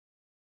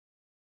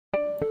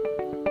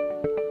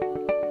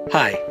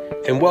Hi,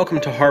 and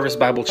welcome to Harvest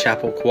Bible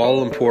Chapel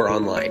Kuala Lumpur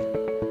Online.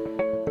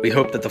 We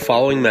hope that the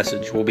following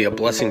message will be a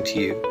blessing to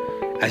you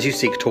as you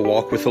seek to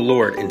walk with the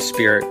Lord in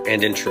spirit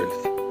and in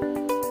truth.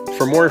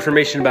 For more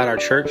information about our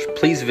church,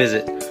 please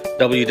visit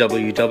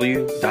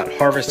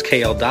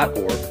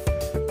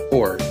www.harvestkl.org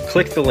or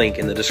click the link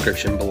in the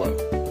description below.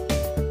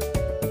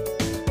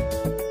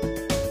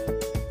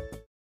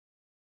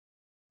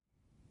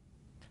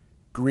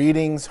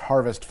 Greetings,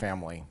 Harvest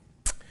family.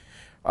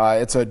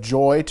 It's a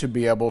joy to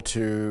be able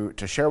to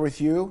share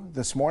with you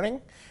this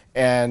morning.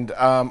 And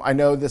I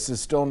know this is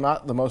still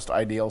not the most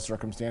ideal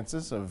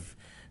circumstances of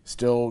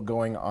still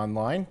going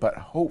online, but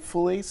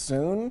hopefully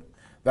soon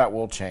that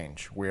will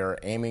change. We are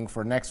aiming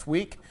for next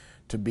week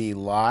to be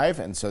live,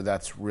 and so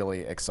that's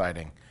really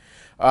exciting.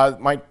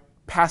 My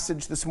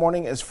passage this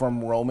morning is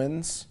from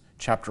Romans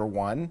chapter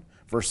 1,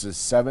 verses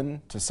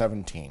 7 to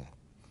 17.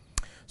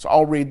 So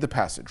I'll read the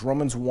passage.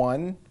 Romans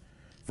 1,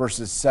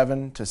 verses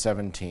 7 to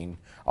 17.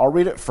 I'll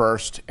read it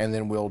first, and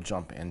then we'll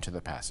jump into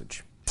the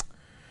passage.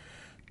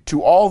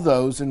 To all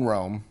those in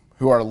Rome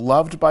who are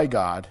loved by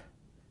God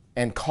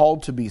and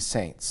called to be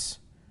saints,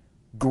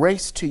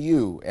 grace to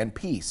you and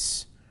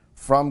peace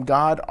from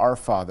God our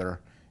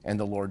Father and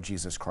the Lord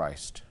Jesus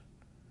Christ.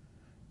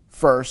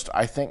 First,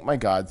 I thank my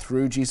God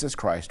through Jesus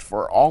Christ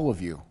for all of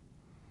you,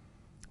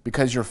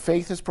 because your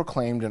faith is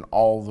proclaimed in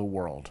all the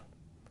world.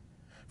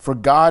 For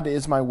God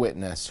is my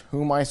witness,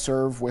 whom I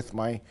serve with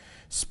my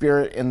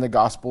spirit in the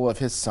gospel of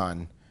his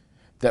Son,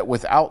 that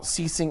without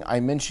ceasing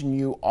I mention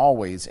you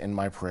always in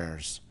my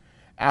prayers,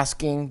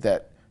 asking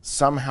that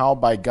somehow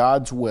by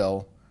God's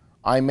will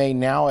I may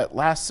now at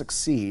last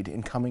succeed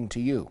in coming to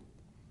you.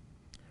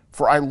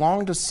 For I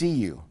long to see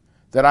you,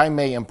 that I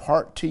may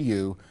impart to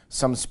you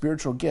some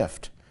spiritual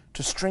gift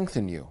to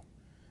strengthen you,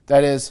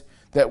 that is,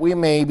 that we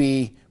may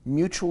be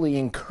mutually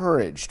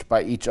encouraged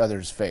by each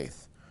other's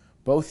faith,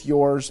 both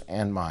yours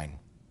and mine.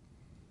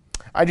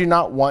 I do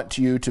not want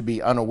you to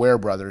be unaware,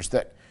 brothers,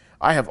 that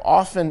I have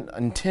often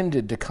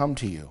intended to come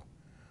to you,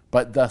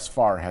 but thus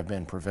far have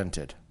been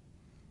prevented,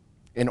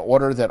 in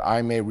order that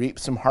I may reap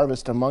some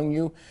harvest among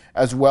you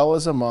as well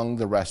as among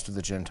the rest of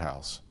the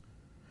Gentiles.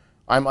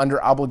 I'm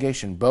under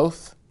obligation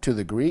both to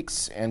the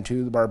Greeks and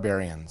to the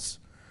barbarians,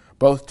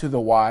 both to the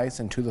wise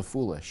and to the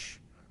foolish.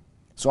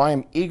 So I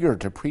am eager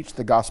to preach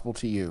the gospel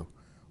to you,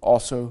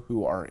 also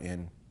who are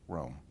in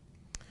Rome.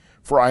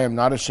 For I am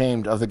not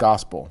ashamed of the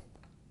gospel,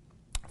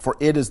 for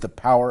it is the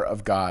power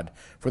of God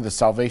for the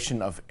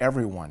salvation of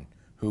everyone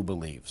who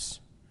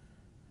believes,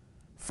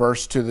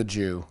 first to the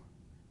Jew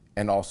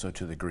and also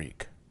to the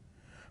Greek.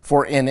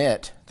 For in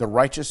it the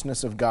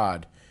righteousness of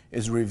God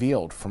is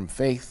revealed from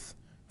faith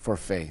for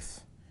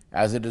faith,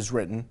 as it is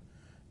written,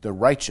 the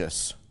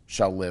righteous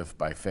shall live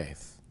by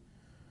faith.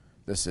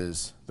 This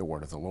is the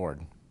word of the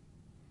Lord.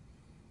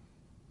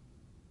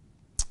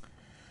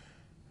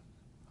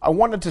 I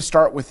wanted to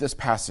start with this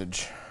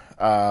passage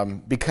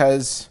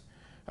because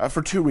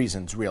for two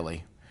reasons,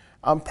 really.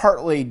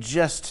 Partly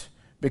just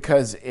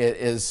because it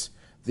is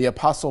the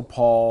Apostle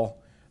Paul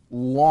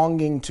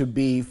longing to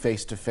be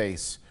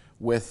face-to-face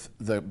with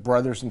the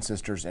brothers and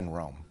sisters in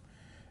Rome.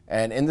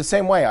 And in the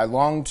same way, I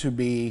long to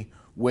be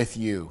with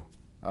you,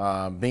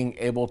 being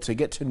able to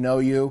get to know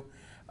you.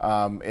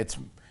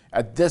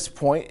 At this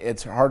point,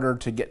 it's harder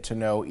to get to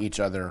know each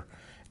other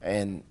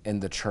in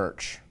the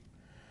church.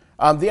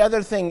 The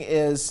other thing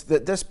is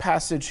that this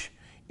passage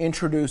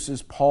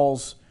introduces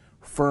Paul's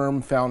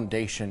firm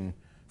foundation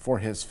for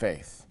his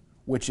faith,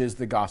 which is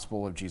the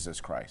gospel of Jesus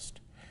Christ.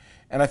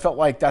 And I felt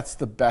like that's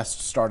the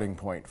best starting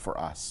point for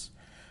us.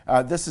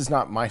 This is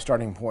not my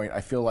starting point. I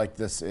feel like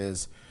this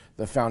is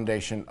the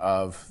foundation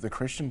of the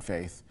Christian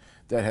faith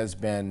that has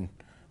been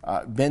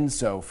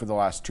so for the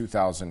last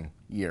 2,000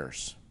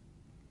 years.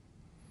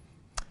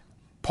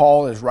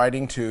 Paul is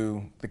writing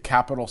to the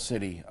capital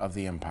city of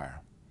the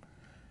empire.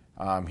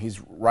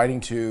 He's writing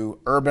to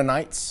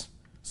urbanites,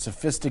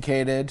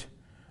 sophisticated,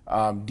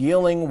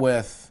 dealing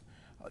with,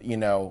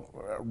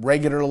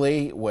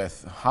 regularly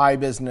with high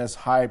business,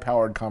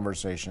 high-powered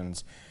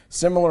conversations.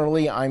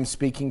 Similarly, I'm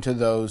speaking to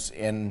those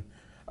in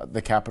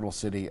the capital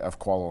city of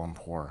Kuala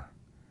Lumpur.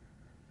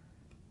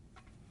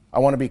 I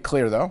want to be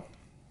clear, though.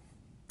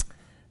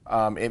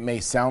 It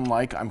may sound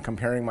like I'm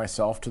comparing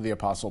myself to the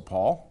Apostle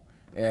Paul,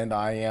 and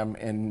I am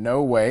in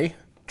no way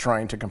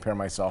trying to compare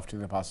myself to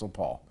the Apostle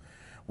Paul.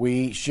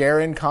 We share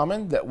in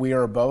common that we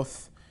are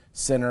both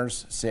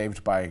sinners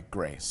saved by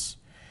grace.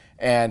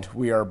 And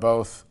we are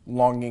both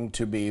longing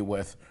to be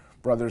with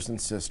brothers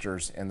and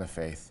sisters in the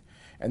faith.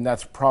 And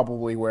that's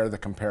probably where the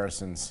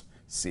comparisons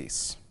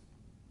cease.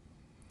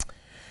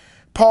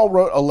 Paul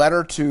wrote a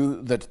letter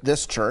to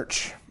this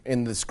church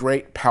in this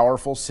great,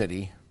 powerful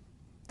city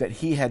that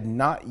he had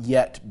not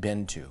yet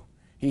been to.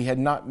 He had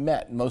not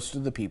met most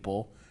of the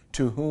people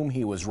to whom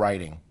he was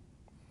writing.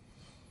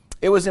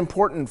 It was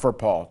important for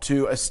Paul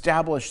to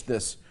establish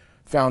this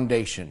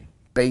foundation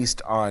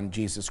based on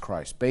Jesus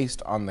Christ,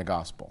 based on the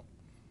gospel.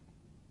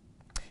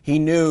 He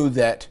knew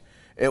that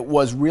it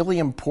was really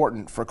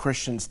important for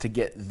Christians to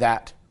get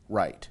that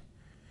right.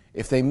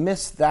 if they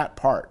miss that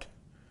part,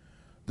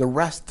 the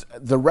rest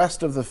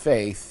of the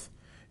faith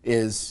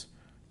is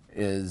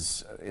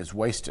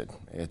wasted.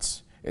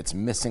 It's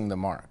missing the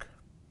mark.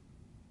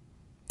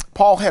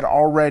 Paul had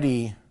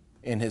already,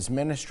 in his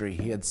ministry,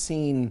 he had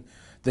seen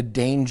the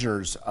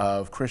dangers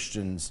of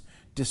Christians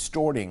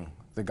distorting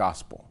the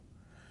gospel,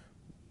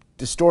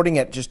 distorting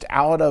it just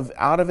out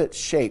of its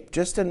shape,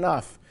 just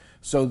enough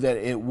so that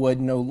it would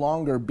no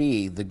longer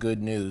be the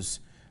good news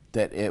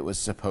that it was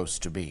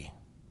supposed to be.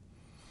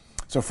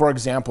 So, for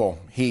example,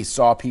 he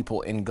saw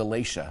people in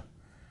Galatia,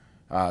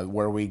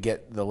 where we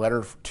get the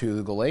letter to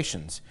the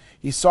Galatians.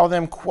 He saw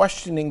them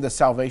questioning the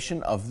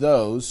salvation of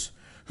those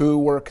who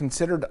were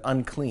considered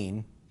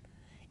unclean,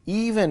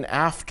 even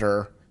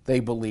after they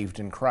believed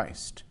in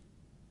Christ.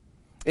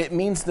 It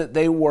means that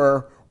they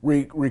were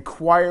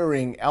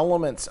requiring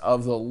elements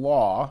of the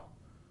law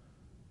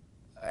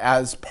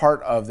as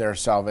part of their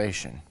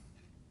salvation.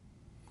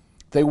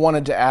 They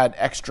wanted to add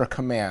extra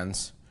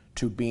commands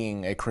to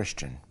being a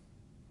Christian.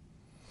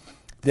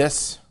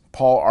 This,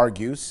 Paul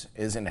argues,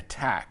 is an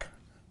attack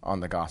on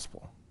the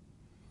gospel.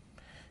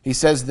 He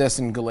says this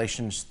in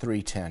Galatians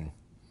 3:10,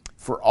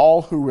 "For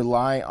all who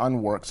rely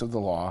on works of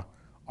the law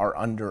are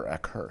under a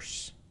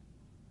curse."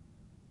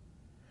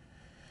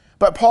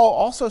 But Paul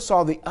also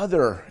saw the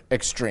other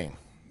extreme.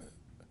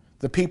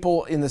 The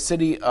people in the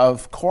city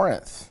of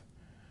Corinth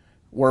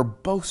were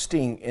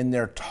boasting in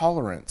their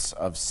tolerance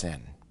of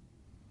sin.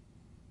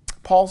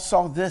 Paul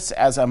saw this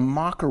as a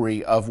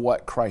mockery of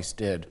what Christ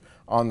did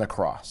on the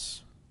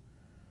cross.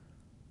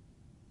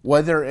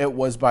 Whether it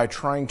was by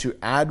trying to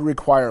add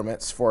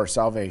requirements for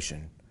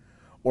salvation,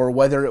 or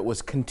whether it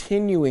was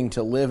continuing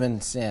to live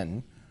in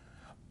sin,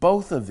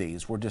 both of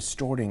these were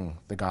distorting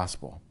the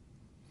gospel.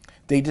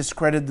 They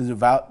discredited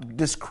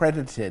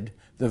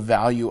the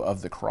value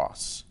of the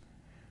cross.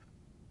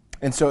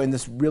 And so in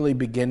this really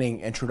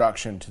beginning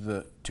introduction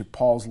to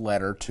Paul's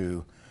letter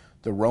to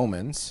the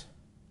Romans,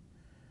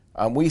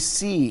 we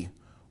see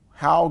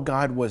how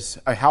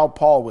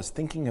Paul was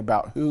thinking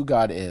about who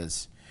God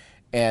is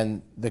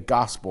and the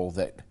gospel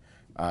that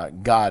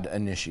God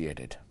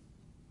initiated.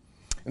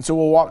 And so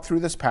we'll walk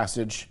through this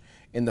passage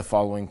in the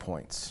following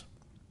points.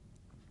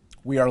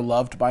 We are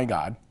loved by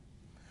God,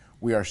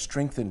 we are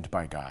strengthened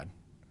by God,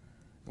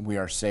 and we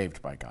are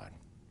saved by God.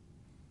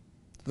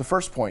 The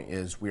first point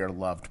is we are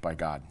loved by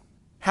God.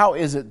 How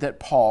is it that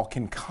Paul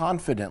can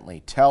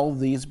confidently tell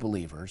these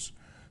believers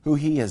who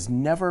he has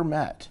never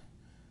met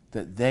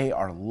that they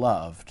are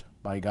loved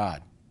by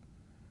God?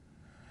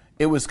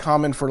 It was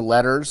common for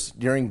letters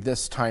during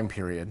this time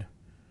period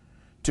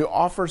to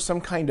offer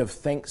some kind of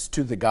thanks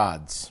to the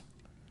gods.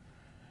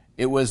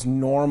 It was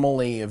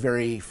normally a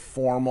very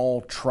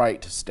formal,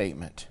 trite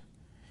statement,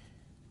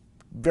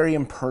 very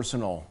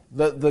impersonal.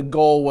 The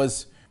goal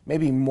was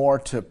maybe more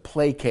to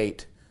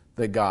placate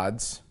the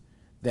gods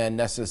than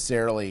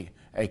necessarily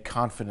a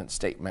confident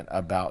statement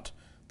about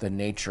the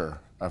nature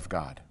of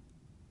God.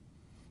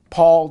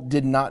 Paul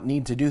did not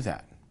need to do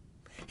that.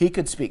 He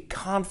could speak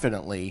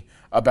confidently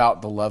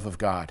about the love of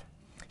God.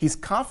 He's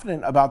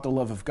confident about the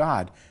love of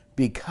God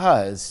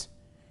because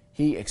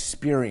he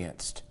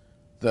experienced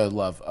the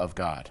love of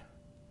God.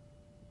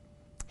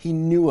 He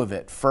knew of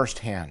it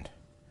firsthand.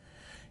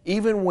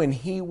 Even when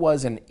he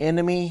was an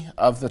enemy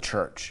of the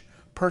church,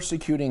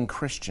 persecuting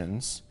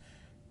Christians,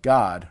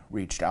 God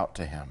reached out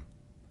to him,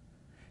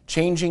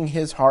 changing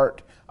his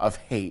heart of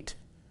hate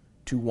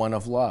to one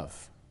of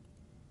love.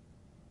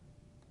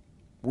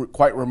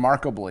 Quite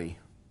remarkably,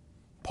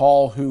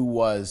 Paul, who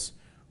was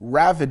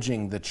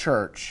ravaging the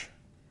church,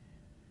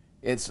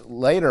 it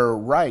later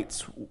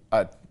writes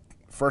 1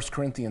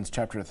 Corinthians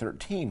chapter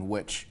 13,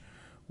 which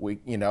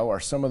are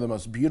some of the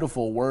most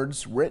beautiful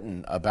words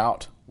written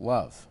about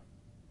love.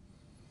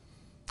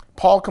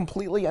 Paul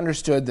completely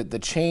understood that the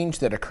change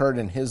that occurred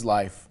in his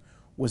life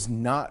was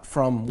not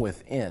from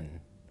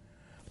within,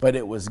 but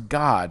it was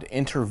God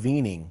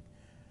intervening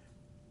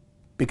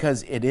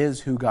because it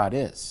is who God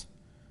is.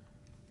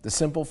 The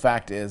simple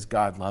fact is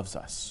God loves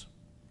us.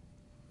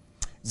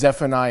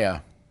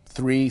 Zephaniah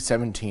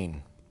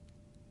 3:17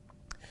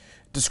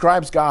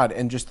 describes God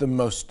in just the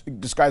most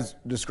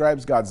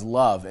describes God's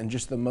love in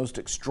just the most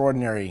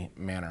extraordinary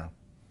manner.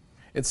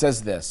 It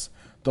says this: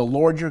 "The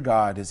Lord your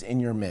God is in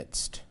your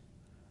midst,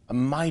 a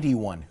mighty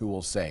one who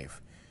will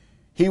save.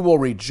 He will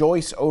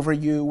rejoice over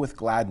you with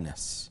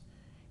gladness.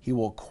 He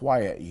will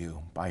quiet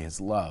you by his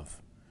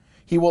love.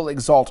 He will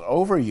exalt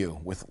over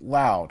you with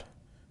loud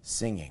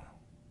singing."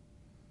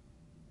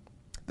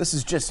 This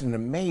is just an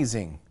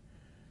amazing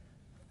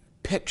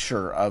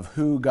picture of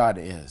who God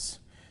is,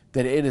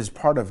 that it is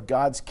part of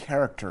God's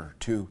character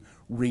to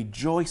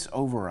rejoice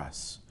over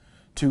us,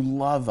 to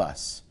love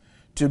us,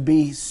 to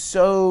be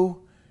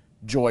so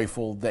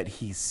joyful that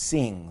he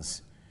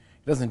sings.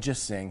 He doesn't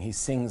just sing, he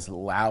sings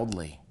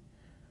loudly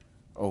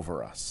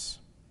over us.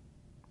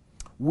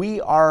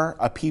 We are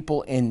a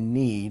people in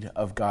need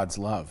of God's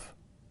love.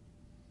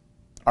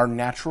 Our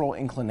natural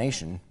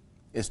inclination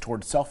is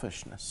toward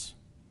selfishness.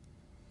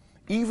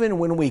 Even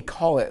when we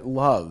call it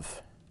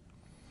love,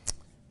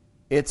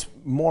 it's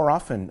more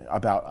often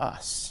about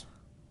us.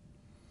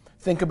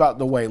 Think about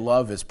the way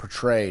love is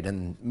portrayed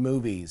in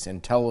movies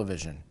and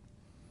television.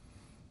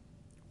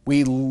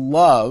 We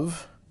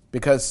love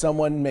because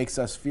someone makes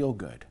us feel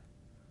good.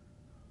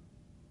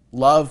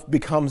 Love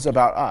becomes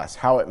about us,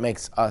 how it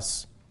makes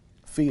us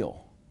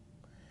feel.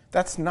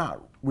 That's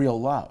not real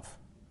love.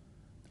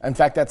 In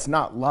fact, that's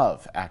not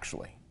love,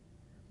 actually.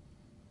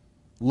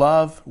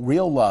 Love,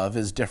 real love,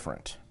 is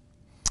different.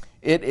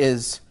 It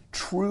is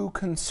true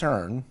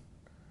concern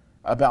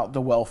about the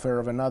welfare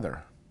of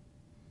another.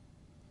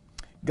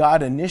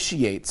 God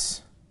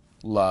initiates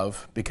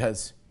love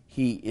because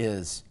he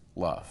is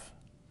love.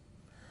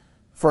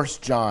 1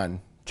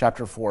 John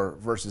chapter 4,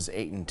 verses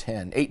 8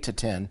 to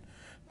 10,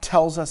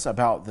 tells us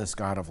about this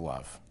God of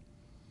love.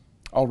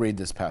 I'll read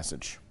this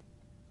passage.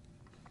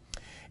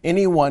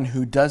 Anyone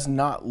who does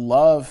not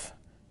love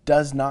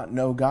does not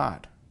know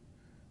God,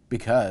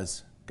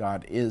 because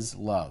God is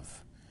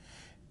love.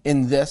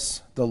 In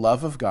this, the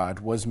love of God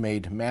was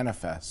made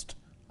manifest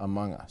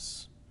among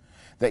us,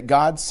 that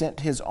God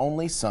sent his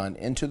only Son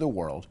into the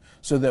world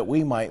so that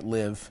we might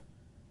live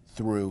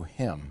through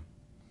him.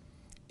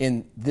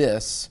 In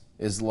this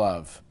is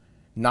love,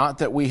 not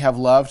that we have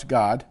loved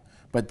God,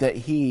 but that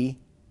he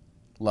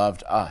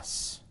loved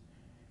us,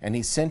 and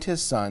he sent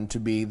his Son to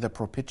be the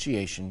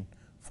propitiation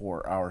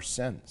for our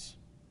sins.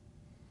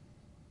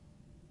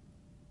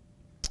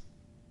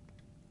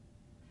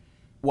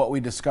 What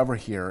we discover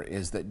here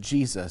is that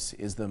Jesus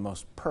is the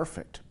most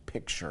perfect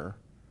picture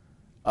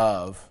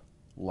of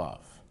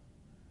love.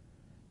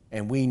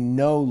 And we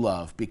know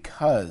love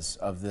because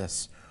of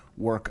this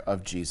work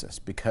of Jesus,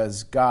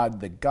 because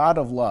God, the God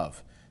of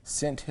love,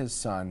 sent his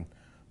Son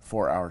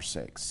for our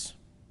sakes.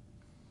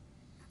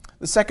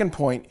 The second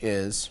point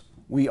is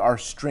we are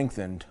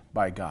strengthened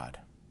by God.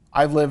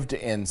 I've lived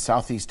in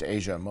Southeast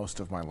Asia most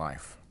of my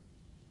life.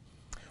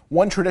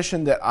 One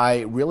tradition that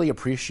I really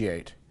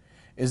appreciate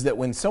is that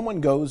when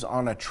someone goes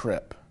on a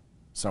trip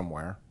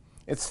somewhere,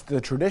 it's the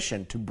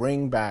tradition to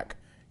bring back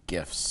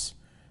gifts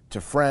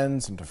to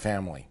friends and to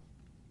family.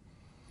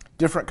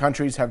 Different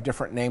countries have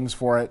different names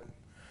for it.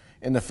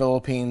 In the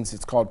Philippines,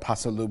 it's called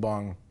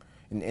pasalubong.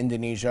 In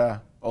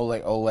Indonesia, ole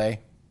ole.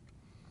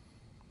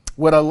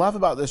 What I love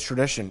about this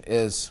tradition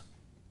is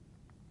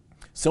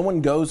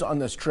someone goes on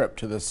this trip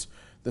to this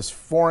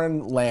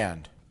foreign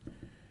land,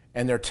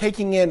 and they're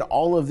taking in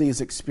all of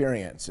these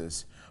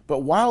experiences. But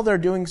while they're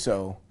doing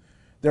so,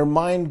 their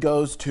mind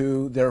goes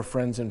to their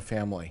friends and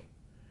family,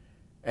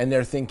 and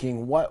they're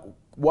thinking,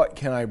 what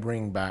can I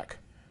bring back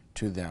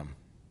to them?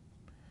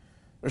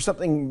 There's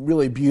something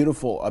really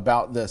beautiful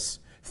about this,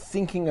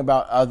 thinking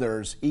about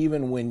others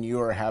even when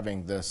you're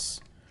having this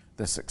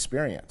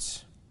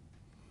experience.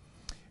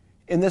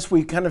 In this,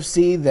 we kind of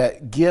see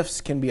that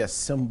gifts can be a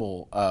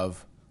symbol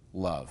of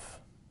love.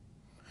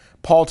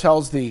 Paul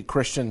tells the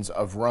Christians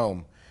of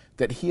Rome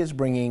that he is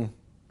bringing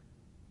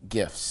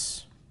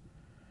gifts,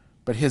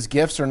 but his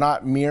gifts are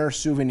not mere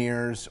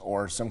souvenirs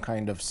or some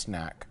kind of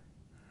snack.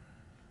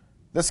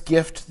 This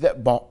gift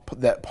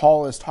that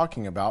Paul is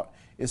talking about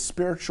is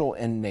spiritual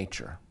in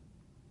nature.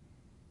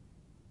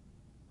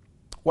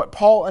 What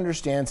Paul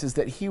understands is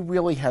that he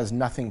really has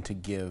nothing to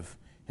give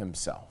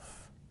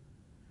himself.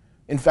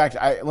 In fact,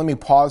 let me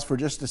pause for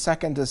just a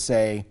second to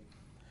say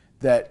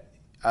that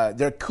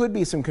there could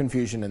be some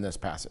confusion in this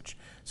passage.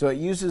 So it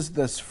uses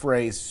this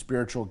phrase,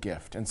 spiritual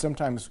gift, and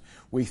sometimes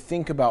we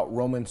think about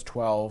Romans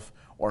 12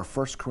 or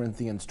 1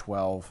 Corinthians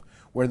 12,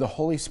 where the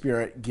Holy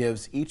Spirit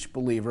gives each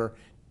believer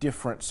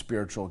different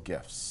spiritual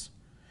gifts.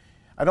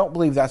 I don't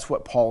believe that's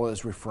what Paul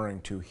is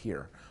referring to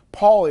here.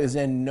 Paul is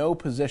in no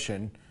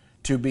position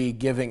to be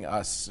giving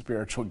us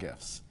spiritual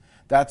gifts.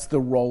 That's the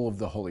role of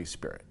the Holy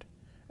Spirit,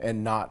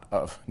 and not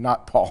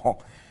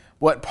Paul.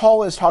 What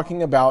Paul is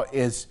talking about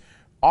is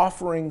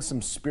offering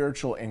some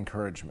spiritual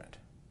encouragement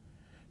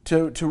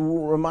to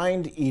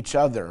remind each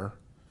other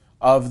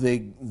of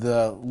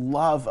the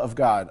love of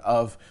God,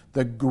 of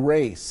the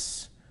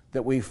grace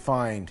that we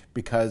find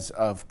because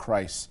of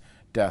Christ's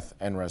death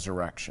and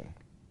resurrection.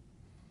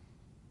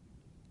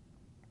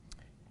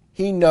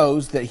 He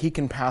knows that he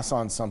can pass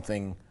on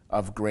something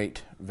of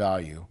great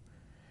value.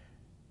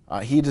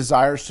 He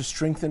desires to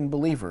strengthen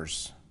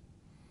believers.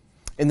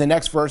 In the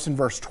next verse, in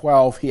verse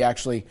 12, he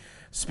actually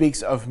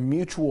speaks of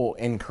mutual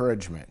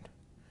encouragement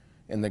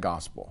in the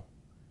gospel.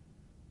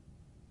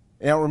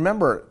 Now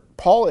remember,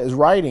 Paul is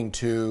writing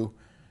to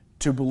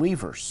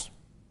believers.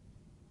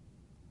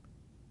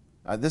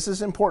 This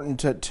is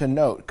important to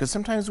note, because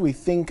sometimes we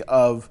think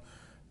of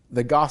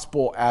the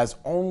gospel as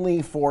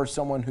only for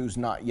someone who's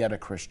not yet a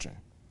Christian.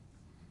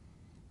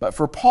 But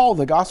for Paul,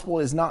 the gospel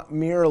is not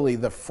merely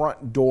the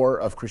front door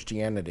of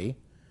Christianity.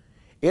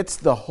 It's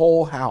the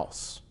whole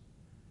house.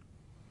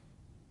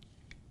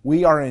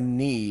 We are in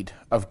need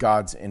of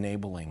God's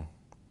enabling.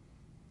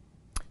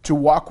 To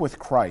walk with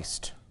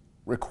Christ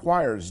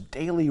requires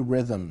daily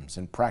rhythms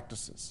and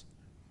practices.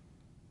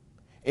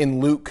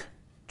 In Luke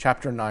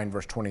chapter 9,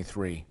 verse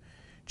 23,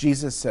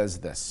 Jesus says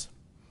this,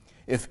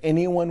 "If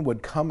anyone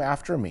would come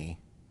after me,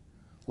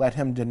 let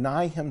him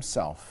deny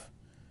himself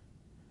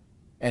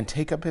and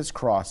take up his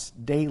cross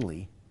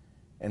daily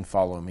and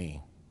follow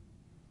me.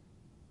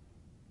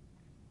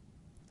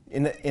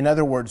 In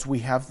other words, we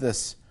have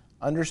this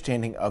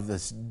understanding of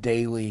this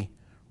daily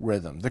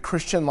rhythm. The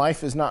Christian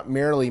life is not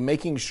merely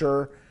making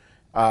sure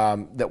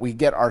that we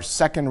get our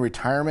second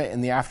retirement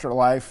in the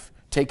afterlife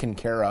taken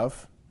care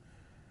of.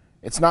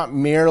 It's not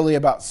merely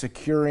about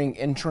securing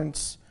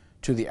entrance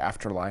to the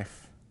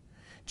afterlife.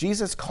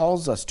 Jesus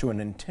calls us to an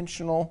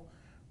intentional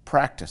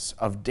practice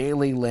of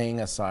daily laying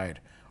aside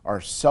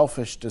our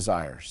selfish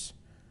desires.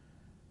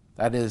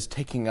 That is,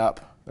 taking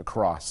up the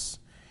cross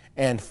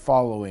and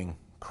following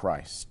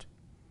Christ.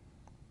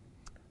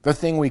 The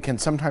thing we can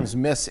sometimes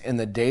miss in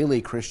the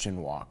daily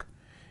Christian walk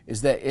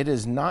is that it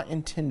is not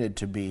intended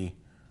to be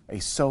a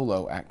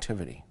solo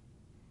activity.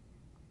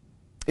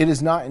 It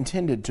is not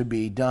intended to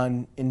be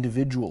done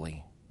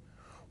individually.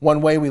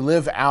 One way we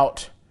live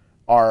out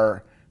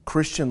our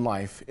Christian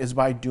life is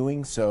by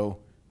doing so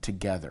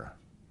together.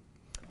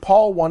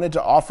 Paul wanted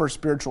to offer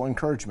spiritual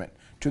encouragement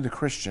to the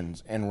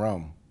Christians in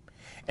Rome,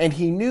 and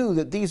he knew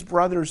that these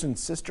brothers and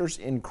sisters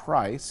in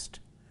Christ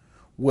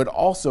would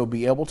also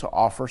be able to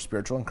offer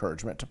spiritual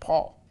encouragement to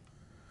Paul.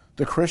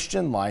 The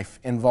Christian life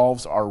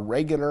involves our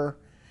regular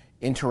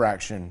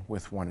interaction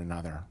with one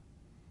another.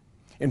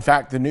 In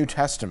fact, the New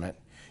Testament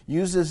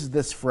uses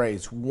this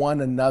phrase,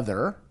 one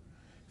another,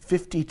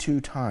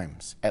 52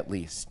 times at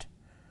least.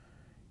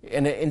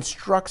 And it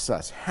instructs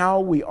us how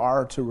we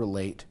are to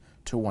relate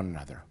to one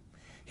another.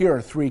 Here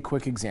are 3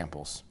 quick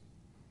examples.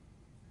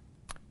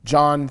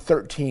 John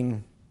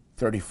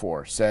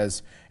 13:34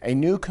 says, "A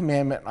new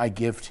commandment I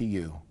give to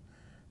you,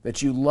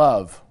 that you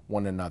love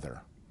one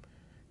another,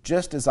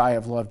 just as I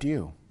have loved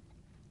you.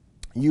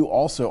 You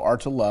also are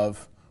to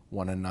love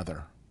one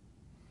another."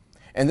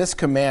 And this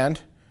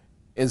command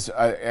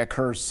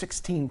occurs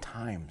 16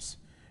 times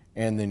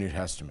in the New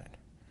Testament,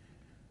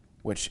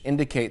 which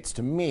indicates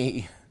to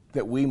me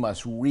that we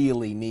must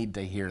really need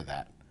to hear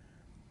that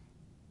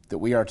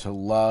we are to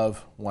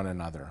love one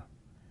another.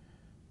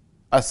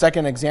 A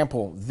second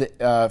example,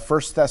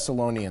 1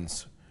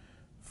 Thessalonians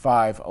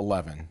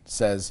 5:11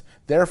 says,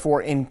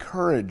 "Therefore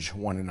encourage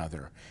one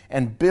another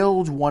and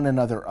build one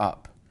another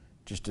up,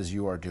 just as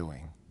you are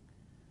doing."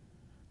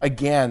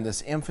 Again,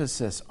 this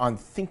emphasis on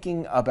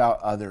thinking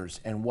about others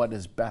and what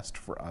is best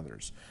for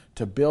others,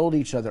 to build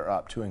each other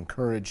up, to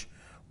encourage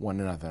one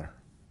another.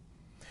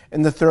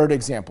 And the third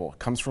example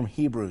comes from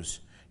Hebrews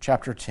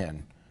chapter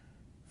 10,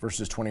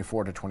 verses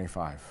 24 to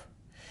 25.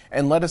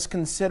 "And let us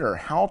consider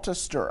how to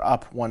stir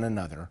up one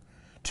another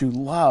to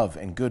love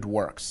and good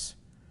works,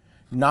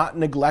 not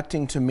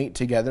neglecting to meet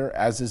together,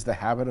 as is the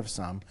habit of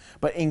some,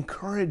 but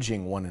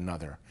encouraging one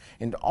another,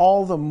 and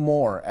all the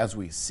more as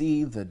we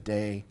see the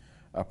day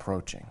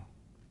approaching."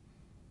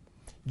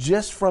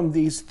 Just from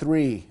these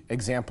 3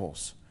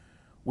 examples,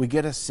 we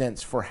get a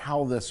sense for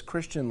how this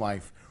Christian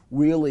life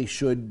really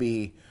should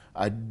be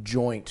a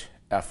joint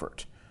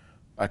effort,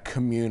 a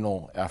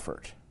communal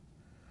effort.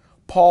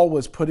 Paul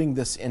was putting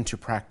this into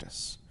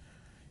practice.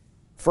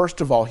 First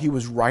of all, he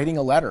was writing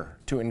a letter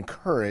to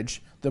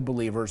encourage the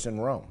believers in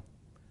Rome.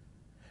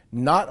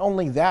 Not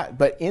only that,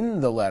 but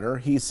in the letter,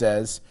 he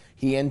says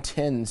he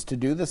intends to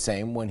do the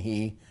same when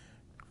he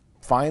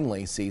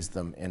finally sees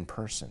them in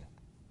person.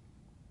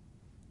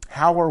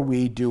 How are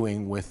we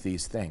doing with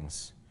these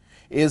things?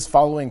 Is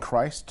following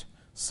Christ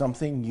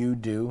something you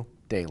do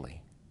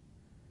daily?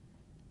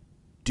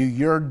 Do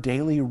your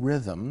daily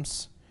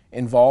rhythms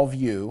involve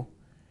you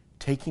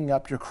taking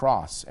up your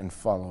cross and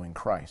following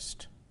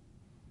Christ?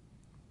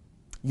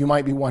 You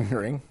might be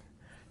wondering,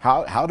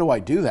 how do I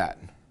do that?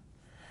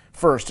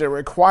 First, it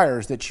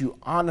requires that you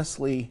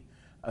honestly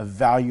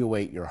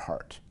evaluate your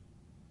heart.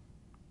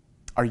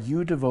 Are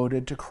you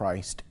devoted to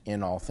Christ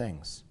in all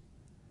things?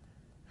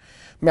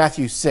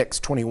 Matthew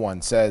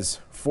 6:21 says,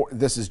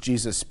 this is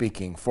Jesus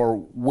speaking, "For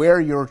where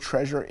your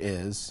treasure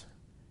is,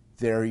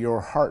 there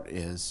your heart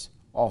is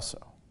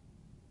also."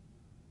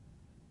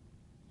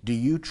 Do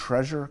you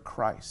treasure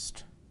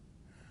Christ?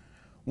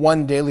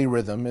 One daily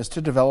rhythm is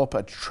to develop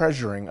a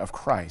treasuring of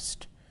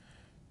Christ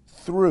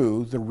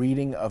through the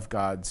reading of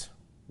God's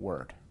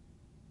Word.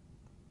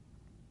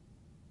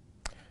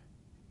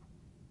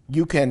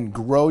 You can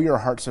grow your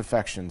heart's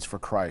affections for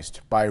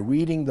Christ by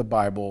reading the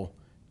Bible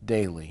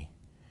daily.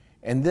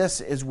 And this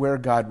is where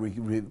God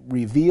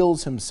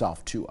reveals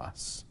himself to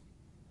us.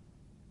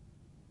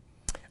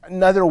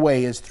 Another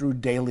way is through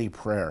daily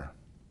prayer.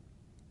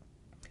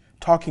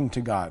 Talking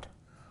to God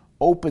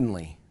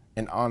openly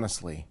and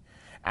honestly,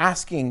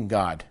 asking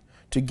God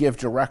to give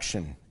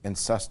direction and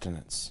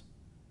sustenance.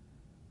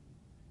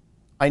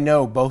 I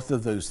know both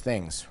of those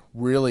things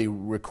really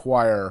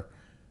require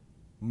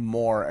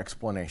more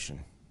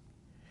explanation,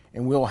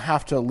 and we'll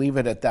have to leave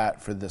it at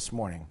that for this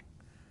morning.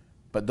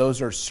 But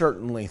those are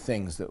certainly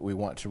things that we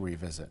want to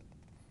revisit.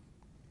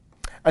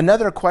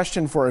 Another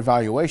question for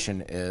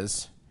evaluation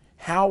is,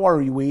 how are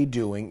we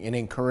doing in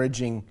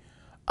encouraging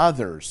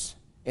others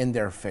in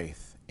their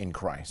faith in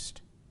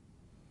Christ?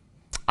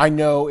 I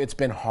know it's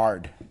been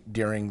hard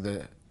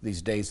during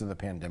these days of the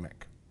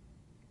pandemic.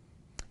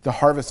 The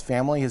Harvest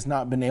family has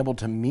not been able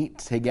to meet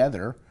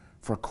together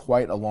for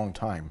quite a long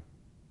time.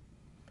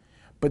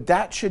 But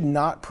that should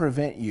not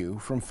prevent you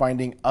from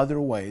finding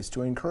other ways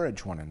to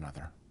encourage one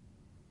another.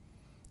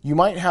 You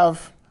might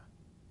have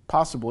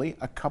possibly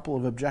a couple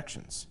of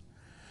objections.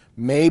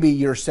 Maybe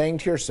you're saying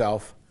to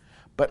yourself,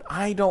 but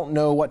I don't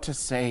know what to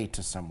say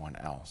to someone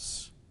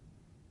else.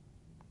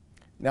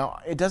 Now,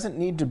 it doesn't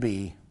need to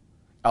be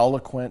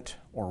eloquent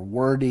or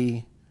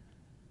wordy.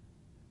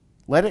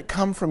 Let it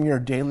come from your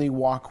daily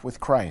walk with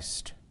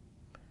Christ.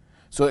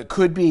 So it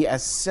could be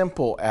as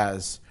simple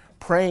as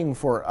praying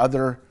for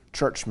other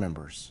church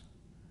members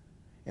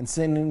and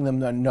sending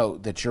them a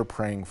note that you're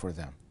praying for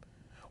them.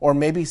 Or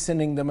maybe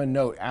sending them a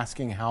note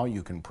asking how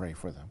you can pray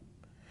for them.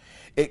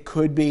 It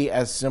could be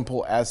as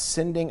simple as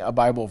sending a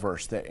Bible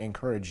verse that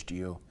encouraged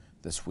you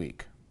this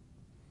week.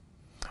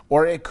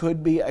 Or it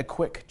could be a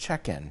quick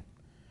check-in.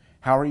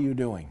 How are you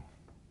doing?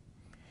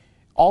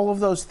 All of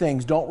those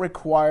things don't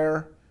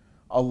require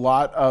a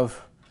lot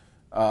of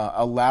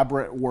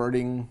elaborate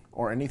wording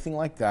or anything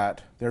like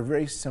that. They're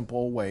very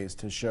simple ways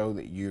to show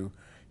that you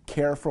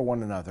care for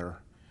one another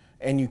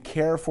and you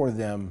care for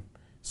them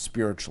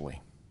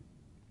spiritually.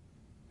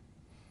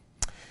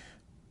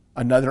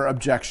 Another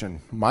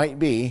objection might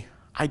be,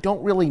 I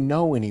don't really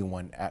know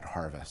anyone at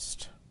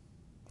Harvest,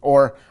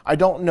 or I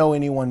don't know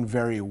anyone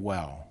very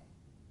well.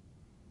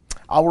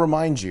 I'll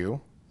remind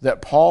you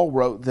that Paul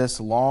wrote this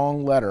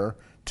long letter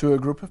to a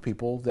group of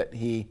people that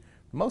he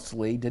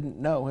mostly didn't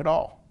know at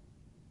all.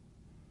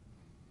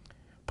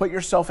 Put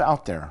yourself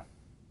out there.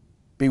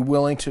 Be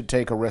willing to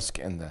take a risk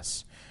in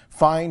this.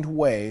 Find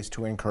ways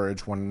to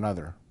encourage one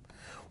another.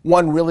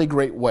 One really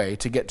great way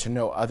to get to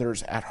know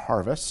others at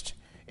Harvest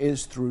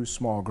is through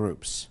small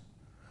groups.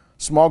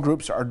 Small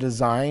groups are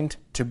designed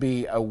to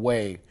be a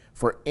way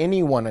for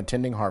anyone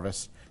attending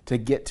Harvest to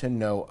get to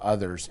know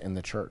others in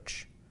the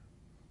church.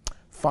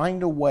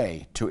 Find a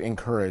way to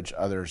encourage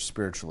others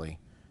spiritually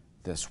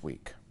this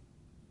week.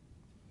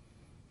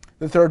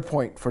 The third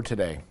point for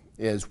today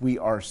is we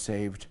are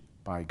saved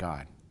by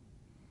God.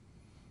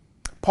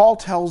 Paul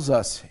tells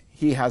us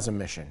he has a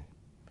mission.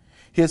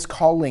 His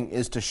calling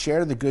is to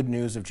share the good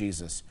news of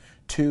Jesus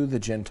to the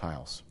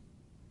Gentiles.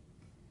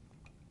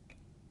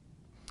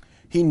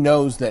 He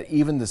knows that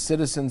even the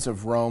citizens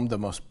of Rome, the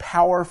most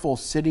powerful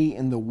city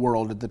in the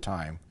world at the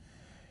time,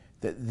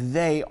 that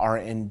they are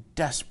in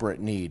desperate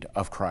need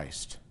of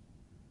Christ.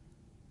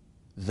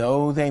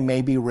 Though they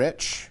may be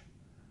rich,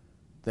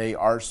 they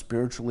are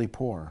spiritually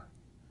poor.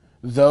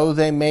 Though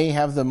they may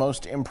have the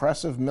most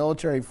impressive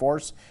military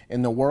force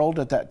in the world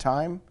at that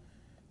time,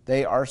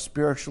 they are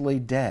spiritually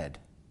dead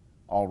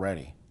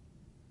already.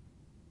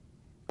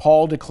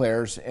 Paul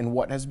declares in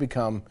what has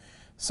become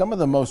some of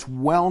the most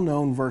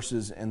well-known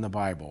verses in the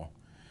Bible.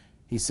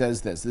 He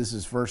says this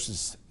is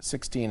verses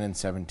 16 and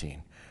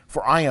 17.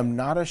 For I am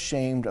not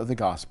ashamed of the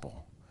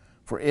gospel,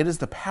 for it is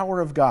the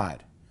power of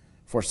God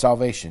for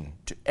salvation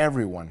to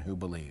everyone who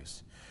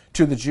believes,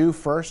 to the Jew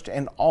first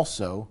and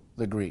also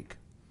the Greek.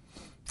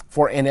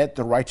 For in it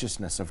the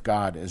righteousness of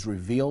God is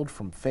revealed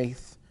from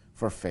faith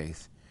for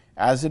faith,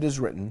 as it is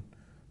written,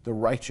 the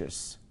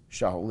righteous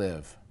shall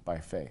live by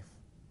faith.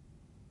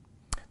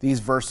 These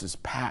verses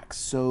pack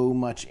so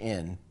much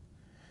in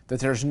that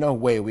there's no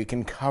way we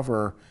can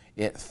cover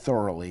it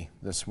thoroughly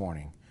this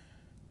morning.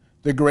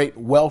 The great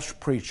Welsh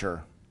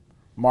preacher,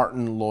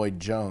 Martin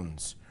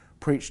Lloyd-Jones,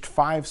 preached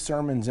 5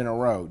 sermons in a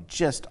row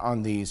just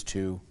on these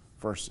 2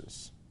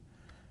 verses.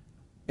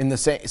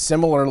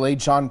 Similarly,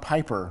 John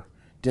Piper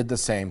did the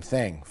same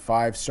thing,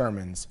 5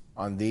 sermons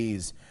on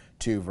these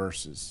 2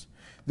 verses.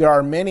 There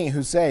are many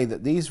who say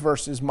that these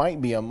verses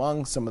might be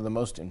among some of the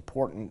most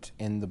important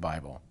in the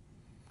Bible.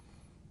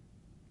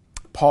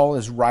 Paul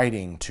is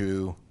writing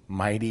to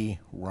mighty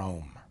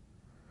Rome.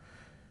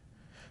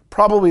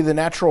 Probably the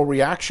natural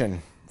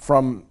reaction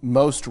from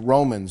most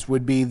Romans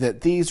would be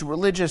that these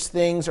religious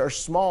things are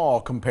small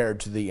compared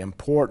to the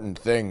important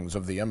things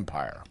of the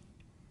empire.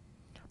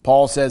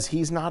 Paul says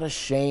he's not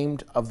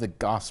ashamed of the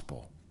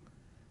gospel.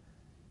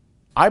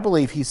 I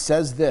believe he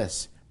says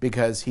this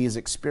because he has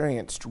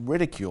experienced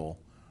ridicule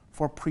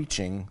for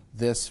preaching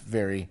this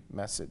very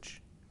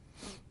message.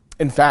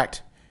 In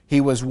fact,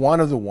 he was one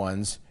of the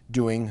ones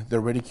doing the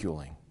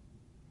ridiculing.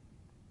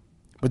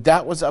 But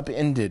that was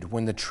upended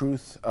when the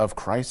truth of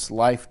Christ's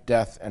life,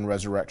 death, and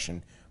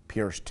resurrection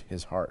pierced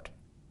his heart.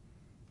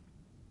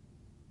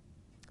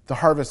 The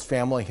Harvest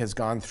family has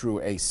gone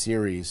through a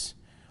series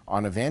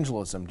on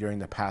evangelism during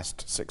the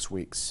past 6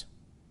 weeks.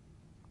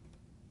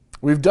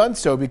 We've done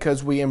so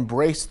because we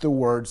embrace the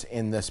words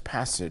in this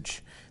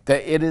passage,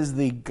 that it is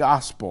the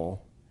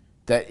gospel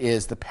that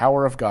is the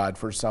power of God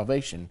for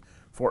salvation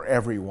for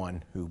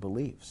everyone who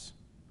believes.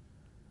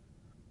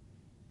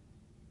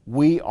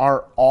 We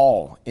are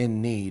all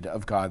in need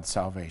of God's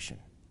salvation,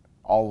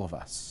 all of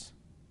us.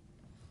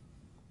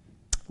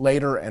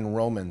 Later in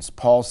Romans,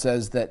 Paul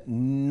says that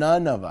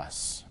none of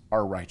us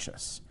are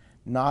righteous,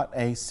 not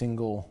a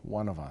single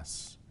one of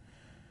us.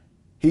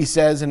 He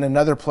says in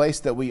another place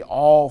that we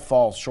all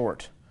fall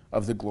short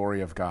of the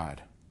glory of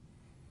God.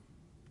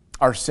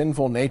 Our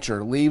sinful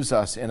nature leaves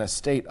us in a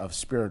state of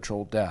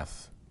spiritual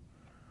death.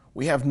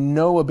 We have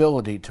no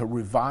ability to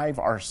revive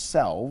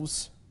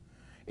ourselves.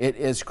 It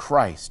is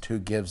Christ who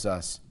gives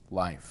us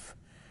life.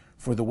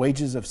 For the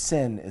wages of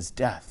sin is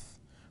death,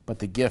 but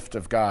the gift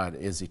of God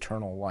is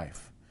eternal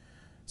life,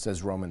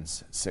 says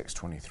Romans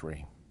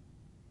 6:23.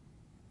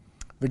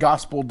 The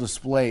gospel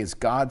displays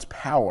God's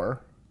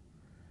power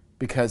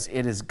because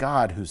it is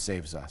God who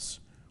saves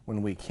us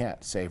when we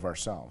can't save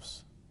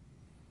ourselves.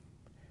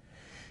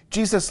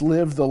 Jesus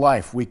lived the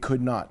life we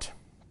could not,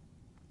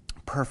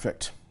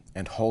 perfect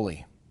and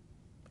holy.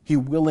 He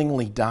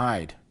willingly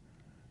died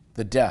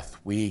the death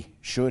we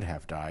should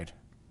have died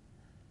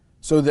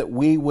so that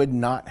we would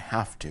not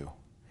have to.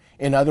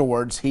 In other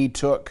words, he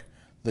took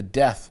the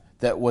death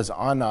that was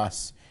on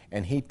us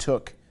and he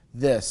took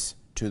this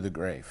to the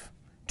grave,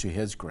 to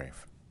his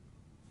grave.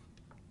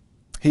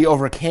 He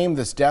overcame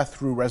this death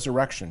through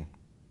resurrection.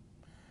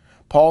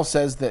 Paul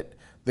says that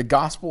the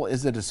gospel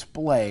is a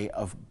display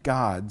of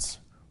God's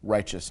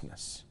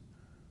righteousness.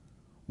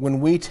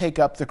 When we take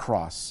up the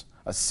cross,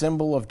 a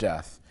symbol of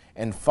death,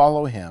 and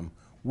follow him,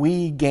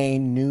 we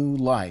gain new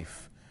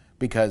life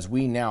because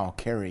we now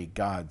carry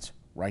God's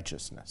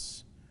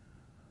righteousness.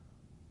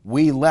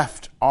 We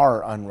left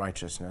our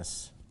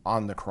unrighteousness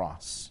on the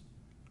cross.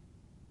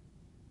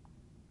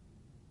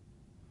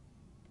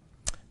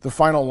 The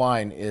final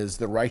line is,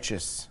 the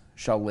righteous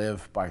shall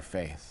live by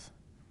faith.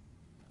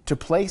 To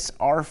place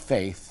our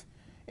faith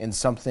in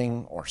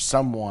something or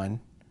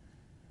someone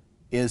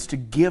is to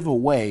give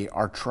away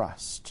our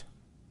trust.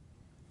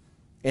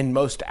 In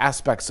most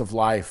aspects of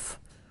life,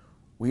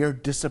 we are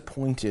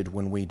disappointed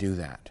when we do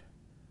that.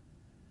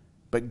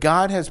 But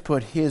God has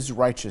put his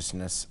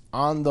righteousness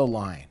on the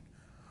line.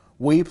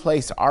 We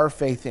place our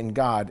faith in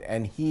God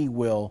and he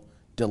will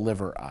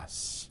deliver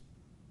us.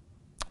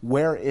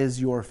 Where is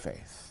your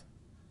faith?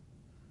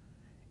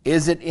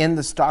 Is it in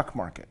the stock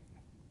market?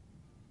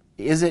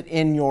 Is it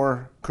in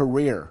your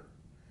career?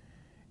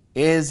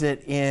 Is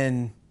it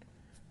in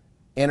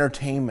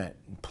entertainment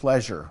and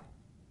pleasure?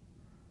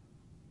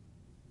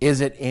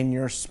 Is it in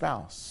your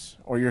spouse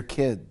or your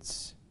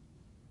kids?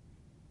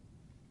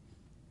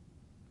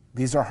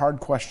 These are hard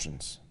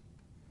questions.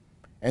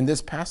 And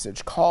this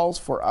passage calls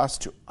for us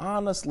to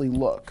honestly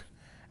look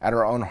at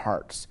our own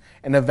hearts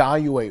and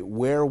evaluate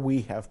where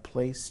we have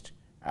placed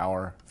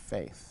our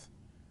faith.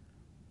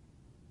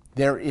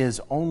 There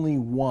is only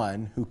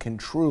one who can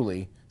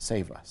truly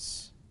save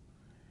us.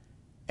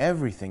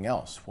 Everything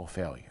else will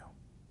fail you.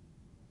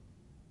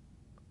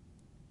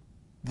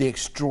 The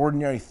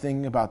extraordinary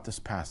thing about this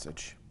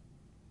passage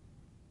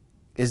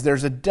is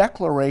there's a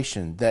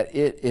declaration that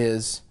it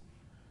is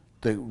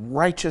the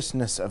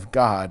righteousness of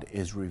God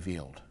is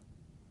revealed.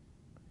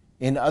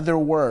 In other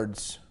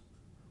words,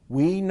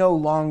 we no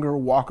longer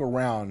walk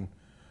around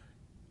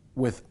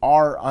with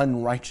our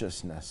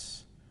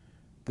unrighteousness.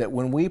 That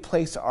when we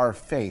place our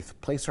faith,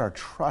 place our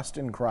trust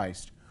in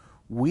Christ,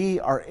 we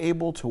are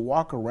able to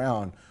walk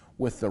around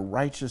with the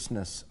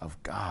righteousness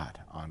of God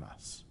on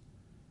us.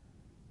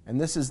 And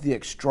this is the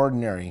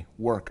extraordinary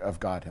work of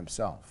God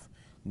himself,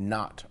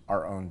 not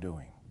our own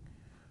doing.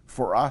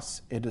 For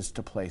us, it is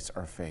to place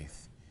our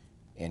faith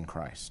in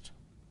Christ.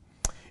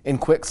 In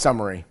quick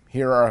summary,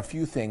 here are a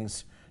few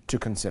things to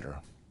consider.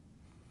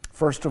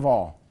 First of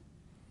all,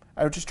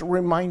 just a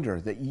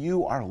reminder that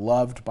you are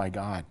loved by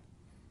God.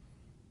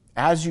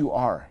 As you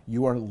are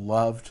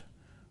loved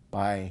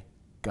by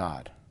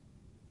God.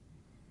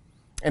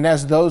 And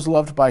as those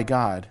loved by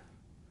God,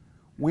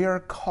 we are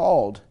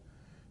called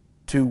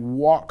to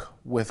walk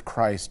with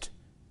Christ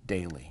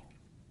daily.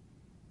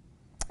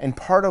 And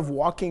part of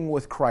walking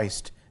with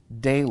Christ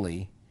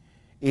daily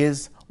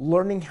is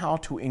learning how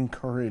to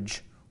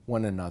encourage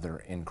one another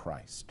in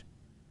Christ.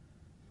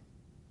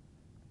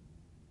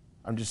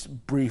 I'm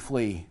just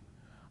briefly,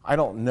 I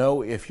don't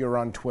know if you're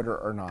on Twitter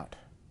or not,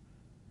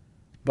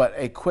 but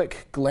a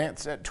quick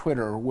glance at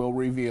Twitter will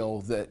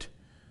reveal that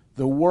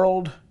the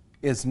world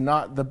is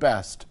not the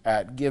best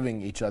at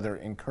giving each other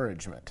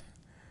encouragement.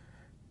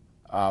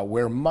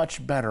 We're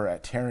much better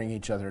at tearing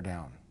each other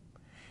down.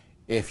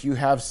 If you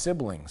have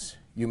siblings,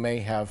 you may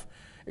have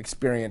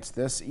experienced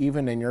this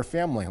even in your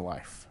family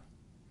life.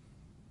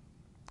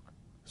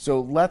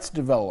 So let's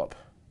develop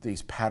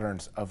these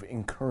patterns of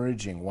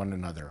encouraging one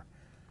another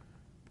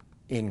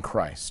in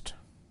Christ.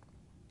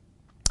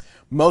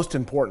 Most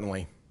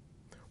importantly,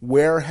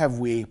 where have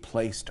we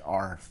placed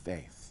our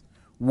faith?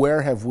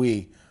 Where have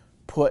we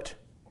put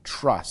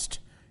trust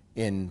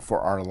in for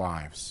our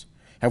lives?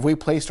 Have we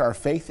placed our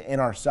faith in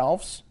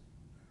ourselves?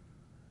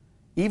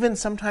 Even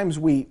sometimes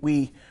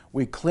we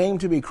claim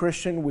to be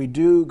Christian, we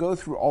do go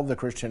through all the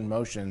Christian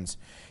motions,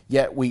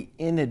 yet we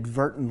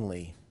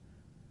inadvertently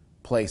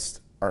place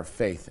our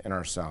faith in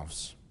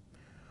ourselves.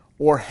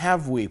 Or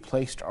have we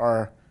placed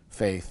our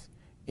faith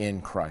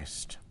in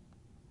Christ?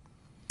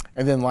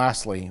 And then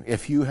lastly,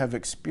 if you have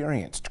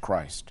experienced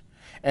Christ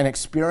and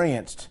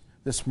experienced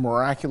this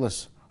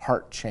miraculous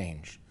heart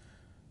change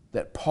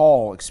that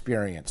Paul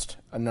experienced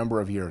a number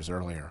of years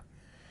earlier,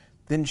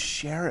 then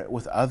share it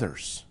with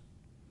others.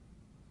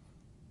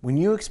 When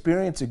you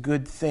experience a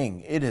good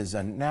thing, it is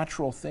a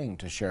natural thing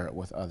to share it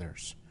with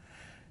others.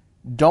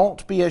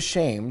 Don't be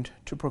ashamed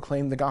to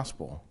proclaim the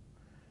gospel,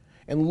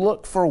 and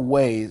look for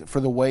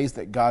the ways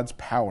that God's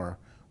power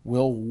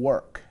will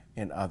work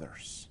in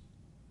others.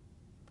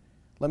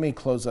 Let me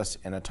close us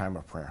in a time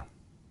of prayer.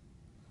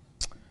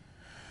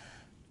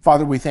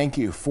 Father, we thank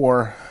you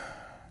for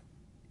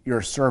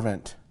your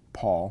servant,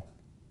 Paul,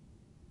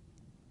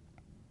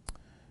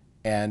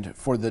 and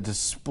for the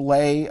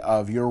display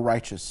of your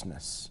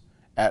righteousness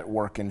at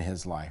work in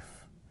his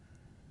life,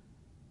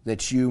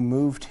 that you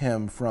moved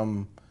him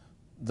from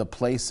the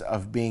place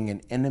of being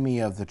an enemy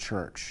of the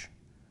church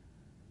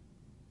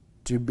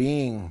to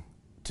being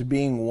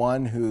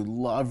one who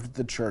loved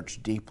the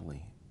church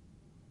deeply,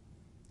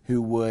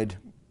 who would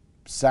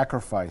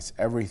sacrifice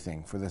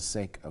everything for the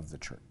sake of the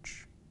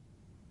church.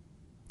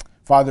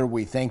 Father,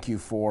 we thank you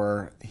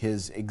for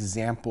his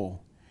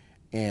example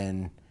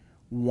in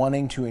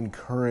wanting to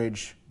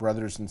encourage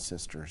brothers and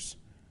sisters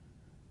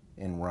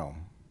in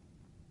Rome.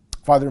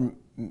 Father,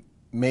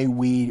 may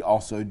we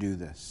also do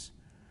this.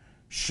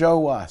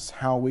 Show us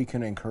how we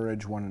can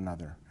encourage one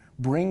another.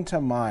 Bring to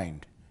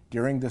mind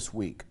during this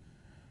week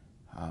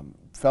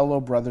fellow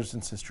brothers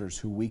and sisters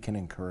who we can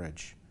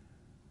encourage.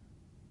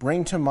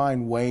 Bring to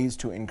mind ways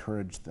to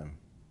encourage them.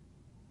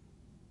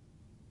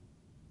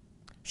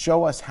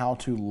 Show us how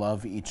to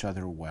love each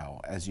other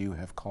well, as you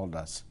have called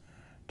us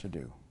to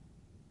do.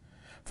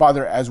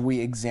 Father, as we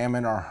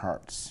examine our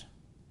hearts,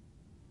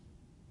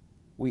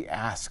 we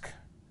ask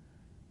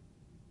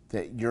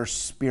that your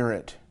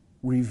Spirit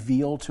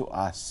reveal to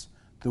us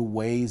the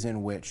ways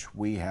in which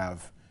we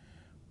have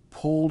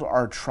pulled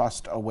our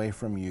trust away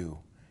from you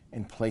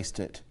and placed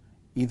it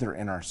either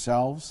in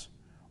ourselves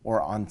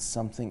or on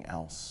something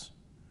else.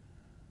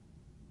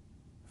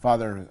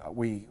 Father,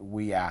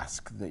 we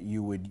ask that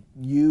you would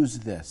use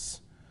this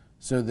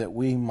so that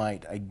we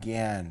might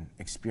again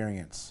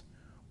experience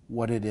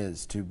what it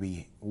is to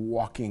be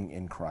walking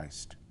in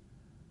Christ.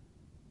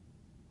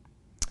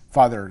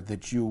 Father,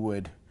 that you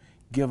would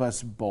give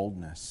us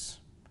boldness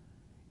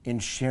in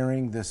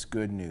sharing this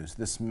good news,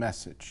 this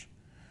message,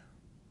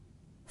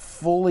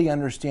 fully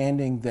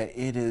understanding that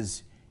it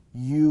is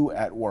you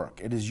at work.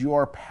 It is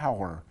your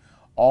power.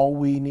 All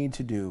we need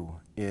to do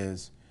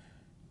is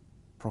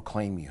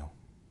proclaim you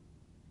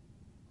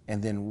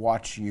and then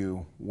watch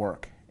you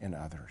work in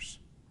others.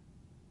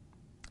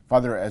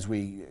 Father, as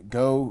we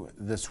go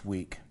this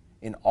week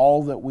in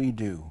all that we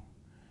do,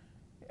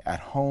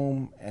 at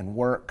home and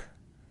work,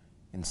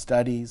 in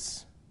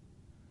studies,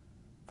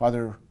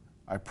 Father,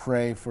 I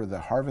pray for the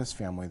Harvest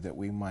family that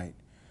we might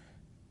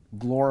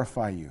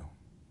glorify you,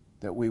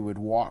 that we would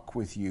walk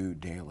with you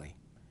daily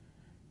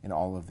in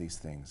all of these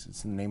things.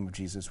 It's in the name of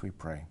Jesus we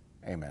pray.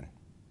 Amen.